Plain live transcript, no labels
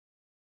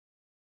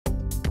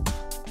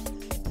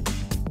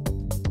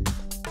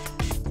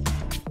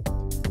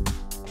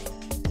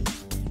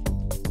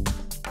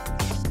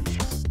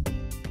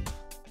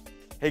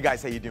Hey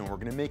guys, how you doing? We're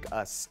gonna make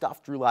a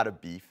stuffed roulade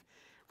of beef.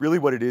 Really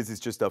what it is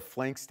just a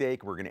flank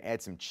steak. We're gonna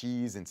add some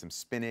cheese and some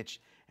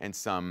spinach and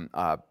some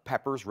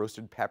peppers,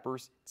 roasted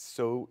peppers. It's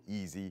so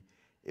easy.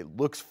 It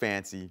looks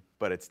fancy,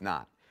 but it's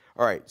not.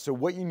 All right, so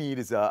what you need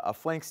is a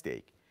flank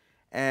steak.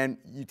 And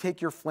you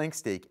take your flank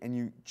steak and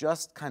you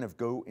just kind of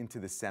go into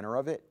the center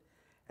of it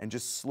and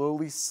just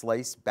slowly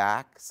slice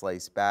back,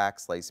 slice back,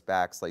 slice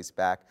back, slice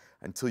back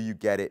until you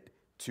get it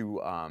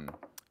to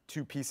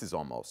two pieces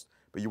almost.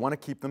 But you wanna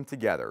keep them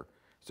together.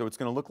 So it's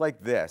gonna look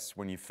like this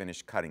when you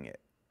finish cutting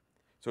it.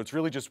 So it's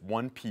really just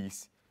one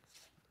piece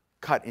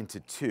cut into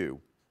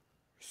two,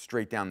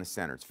 straight down the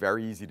center. It's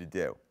very easy to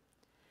do.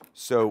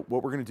 So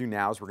what we're gonna do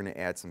now is we're gonna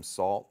add some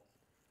salt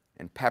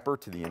and pepper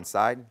to the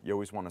inside. You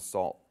always wanna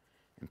salt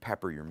and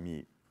pepper your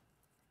meat.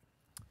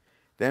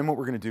 Then what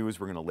we're gonna do is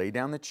we're gonna lay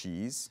down the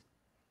cheese.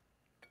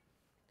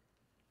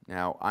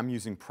 Now I'm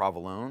using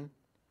provolone,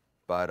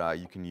 but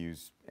you can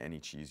use any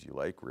cheese you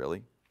like,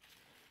 really.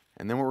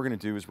 And then what we're gonna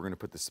do is we're gonna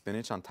put the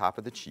spinach on top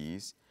of the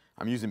cheese.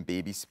 I'm using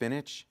baby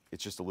spinach.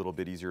 It's just a little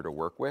bit easier to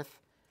work with.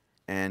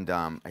 And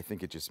I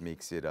think it just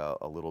makes it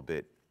a little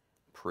bit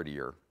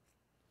prettier.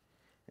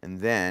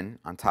 And then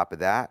on top of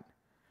that,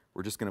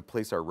 we're just gonna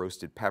place our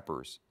roasted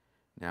peppers.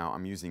 Now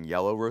I'm using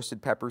yellow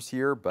roasted peppers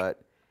here,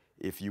 but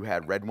if you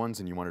had red ones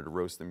and you wanted to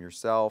roast them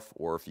yourself,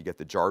 or if you get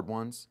the jarred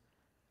ones,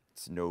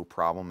 it's no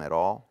problem at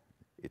all.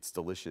 It's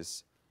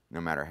delicious no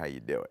matter how you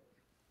do it.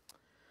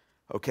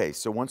 Okay,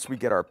 so once we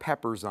get our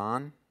peppers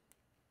on,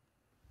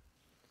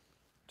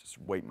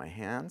 just wipe my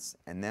hands,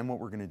 and then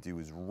what we're gonna do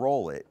is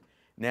roll it.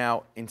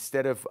 Now,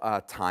 instead of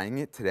tying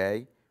it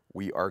today,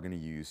 we are gonna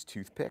use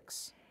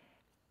toothpicks.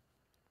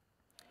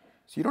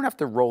 So you don't have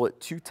to roll it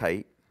too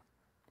tight,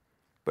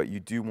 but you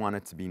do want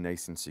it to be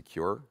nice and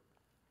secure,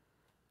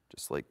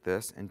 just like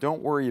this. And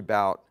don't worry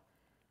about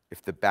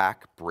if the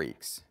back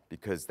breaks,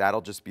 because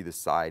that'll just be the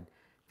side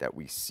that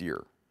we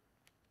sear.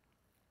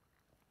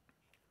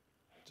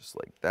 Just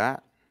like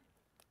that.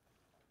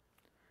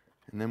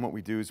 And then what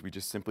we do is we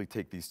just simply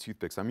take these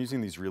toothpicks. I'm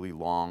using these really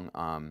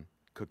long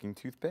cooking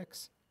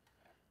toothpicks.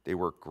 They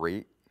work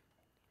great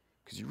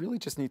because you really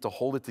just need to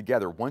hold it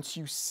together. Once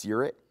you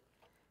sear it,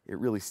 it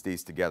really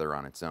stays together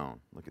on its own.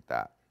 Look at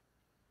that.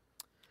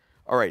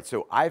 All right,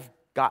 so I've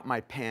got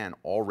my pan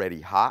already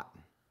hot.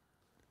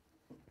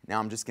 Now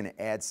I'm just gonna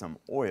add some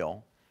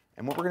oil.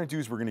 And what we're gonna do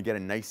is we're gonna get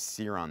a nice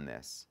sear on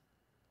this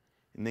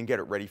and then get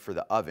it ready for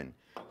the oven.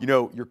 You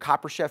know, your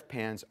Copper Chef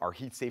pans are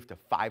heat safe to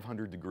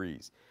 500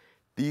 degrees.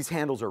 These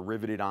handles are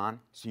riveted on,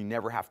 so you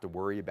never have to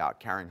worry about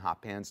carrying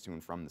hot pans to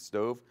and from the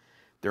stove.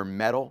 They're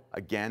metal.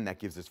 Again, that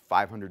gives us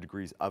 500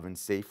 degrees oven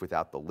safe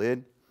without the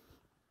lid.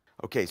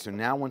 Okay, so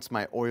now once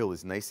my oil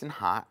is nice and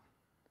hot,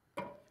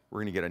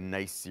 we're gonna get a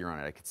nice sear on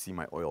it. I can see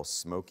my oil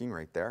smoking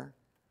right there.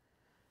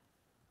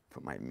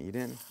 Put my meat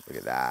in, look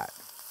at that.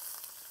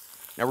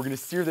 Now we're gonna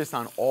sear this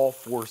on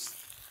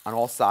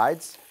all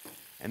sides,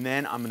 and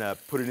then I'm gonna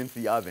put it into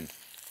the oven.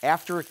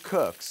 After it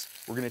cooks,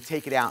 we're gonna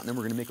take it out, and then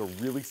we're gonna make a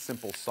really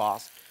simple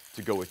sauce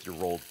to go with your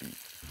rolled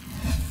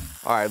beef.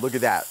 All right, look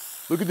at that.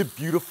 Look at the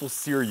beautiful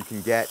sear you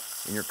can get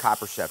in your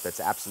Copper Chef. That's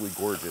absolutely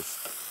gorgeous.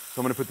 So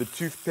I'm gonna put the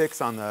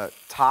toothpicks on the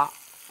top.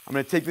 I'm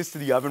gonna take this to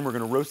the oven. We're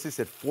gonna roast this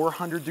at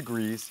 400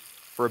 degrees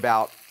for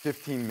about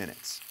 15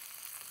 minutes.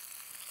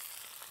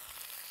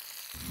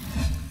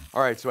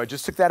 All right, so I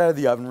just took that out of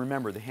the oven.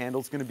 Remember, the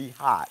handle's gonna be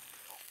hot.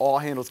 All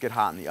handles get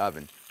hot in the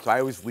oven. So I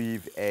always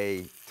leave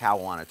a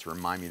towel on it to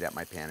remind me that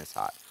my pan is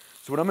hot.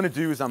 So what I'm gonna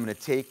do is I'm gonna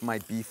take my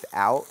beef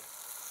out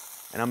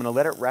and I'm gonna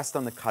let it rest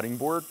on the cutting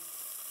board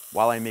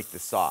while I make the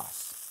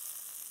sauce.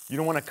 You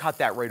don't wanna cut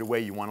that right away.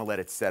 You wanna let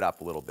it set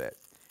up a little bit.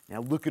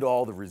 Now look at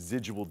all the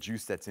residual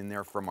juice that's in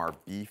there from our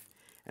beef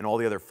and all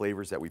the other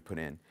flavors that we put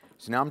in.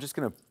 So now I'm just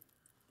gonna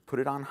put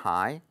it on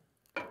high.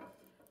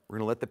 We're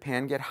gonna let the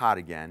pan get hot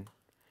again.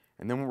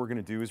 And then what we're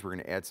gonna do is we're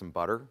gonna add some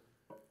butter.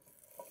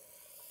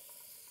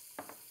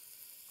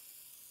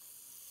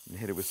 And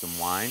hit it with some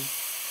wine.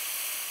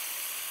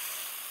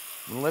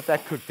 I'm gonna let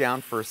that cook down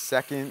for a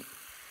second.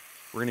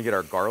 We're gonna get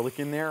our garlic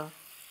in there.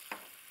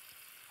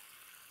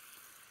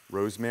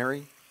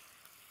 Rosemary.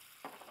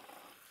 A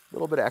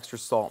little bit of extra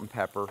salt and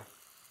pepper,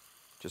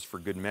 just for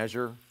good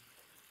measure.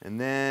 And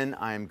then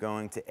I'm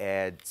going to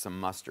add some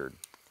mustard.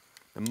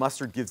 The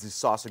mustard gives this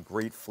sauce a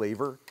great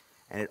flavor,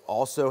 and it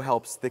also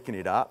helps thicken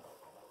it up.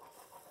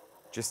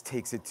 Just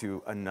takes it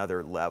to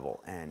another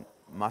level, and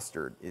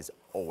mustard is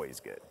always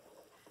good.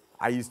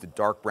 I used a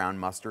dark brown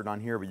mustard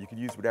on here, but you could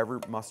use whatever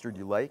mustard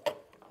you like.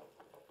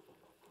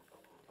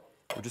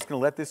 We're just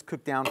gonna let this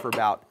cook down for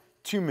about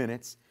 2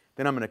 minutes.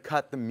 Then I'm gonna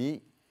cut the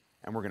meat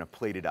and we're gonna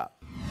plate it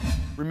up.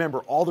 Remember,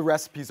 all the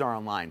recipes are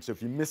online, so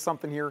if you miss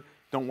something here,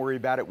 don't worry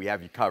about it, we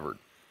have you covered.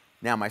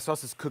 Now my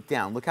sauce is cooked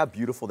down. Look how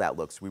beautiful that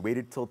looks. We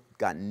waited till it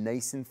got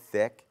nice and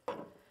thick.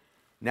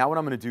 Now what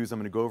I'm gonna do is I'm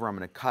gonna go over, I'm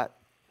gonna cut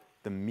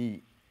the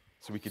meat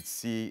so we could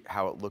see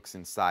how it looks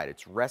inside.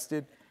 It's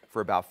rested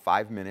for about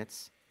 5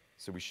 minutes.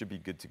 So we should be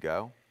good to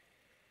go.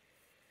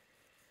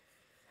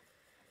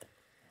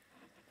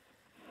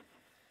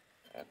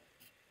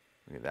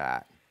 Look at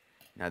that.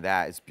 Now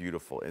that is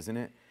beautiful, isn't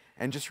it?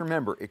 And just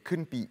remember, it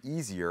couldn't be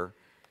easier.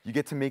 You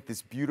get to make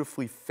this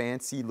beautifully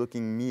fancy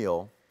looking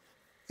meal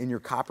in your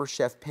Copper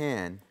Chef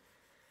pan,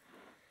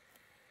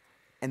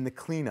 and the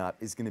cleanup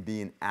is gonna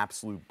be an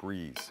absolute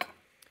breeze.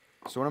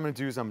 So what I'm gonna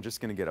do is I'm just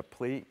gonna get a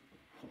plate.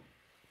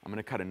 I'm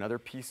gonna cut another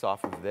piece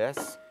off of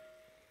this,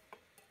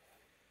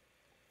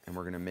 and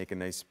we're gonna make a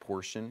nice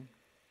portion.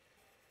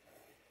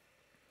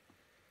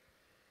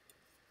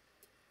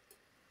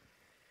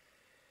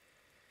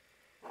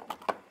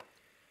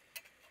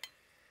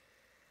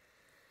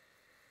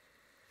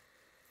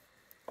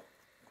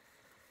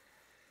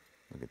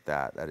 Look at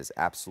that. That is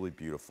absolutely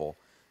beautiful.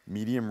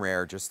 Medium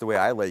rare, just the way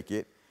I like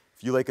it.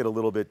 If you like it a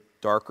little bit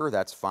darker,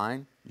 that's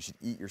fine. You should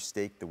eat your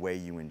steak the way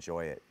you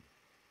enjoy it.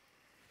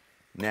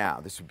 Now,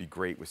 this would be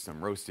great with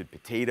some roasted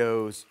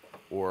potatoes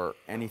or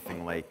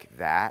anything like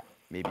that.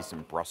 Maybe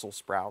some Brussels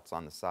sprouts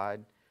on the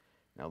side.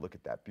 Now look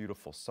at that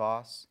beautiful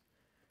sauce.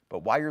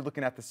 But while you're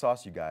looking at the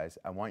sauce, you guys,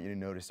 I want you to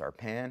notice our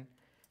pan.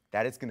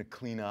 That is gonna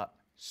clean up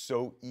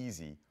so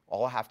easy.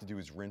 All I have to do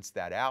is rinse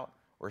that out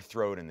or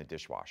throw it in the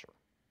dishwasher.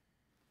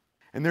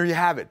 And there you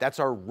have it. That's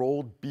our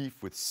rolled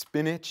beef with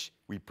spinach.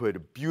 We put a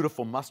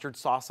beautiful mustard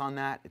sauce on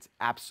that. It's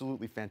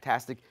absolutely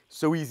fantastic.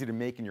 So easy to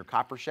make in your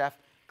Copper Chef.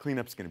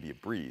 Cleanup's gonna be a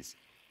breeze,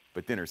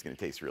 but dinner's gonna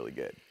taste really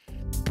good.